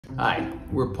Hi,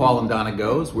 we're Paul and Donna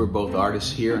Goes. We're both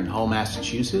artists here in Hull,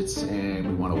 Massachusetts, and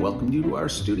we want to welcome you to our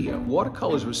studio.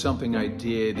 Watercolors was something I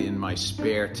did in my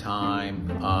spare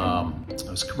time. I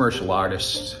was a commercial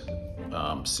artist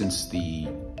since the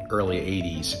early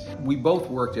 80s. We both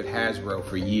worked at Hasbro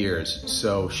for years,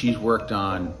 so she's worked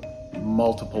on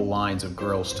multiple lines of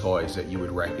girls' toys that you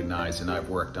would recognize, and I've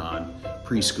worked on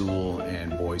preschool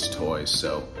and boys' toys,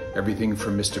 so everything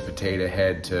from Mr. Potato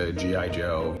Head to G.I.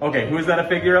 Joe. Okay, who is that a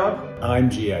figure of? I'm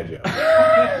G.I. Joe.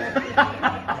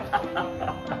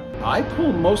 I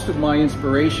pull most of my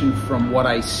inspiration from what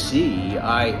I see.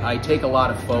 I take a lot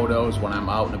of photos when I'm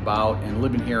out and about, and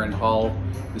living here in Hull,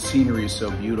 the scenery is so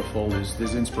beautiful.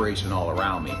 There's inspiration all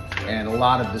around me. And a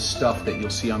lot of the stuff that you'll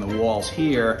see on the walls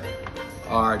here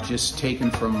are just taken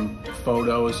from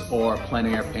photos or plein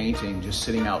air painting, just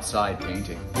sitting outside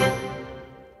painting.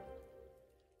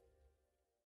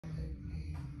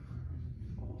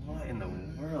 What in the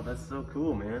world? That's so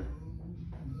cool, man.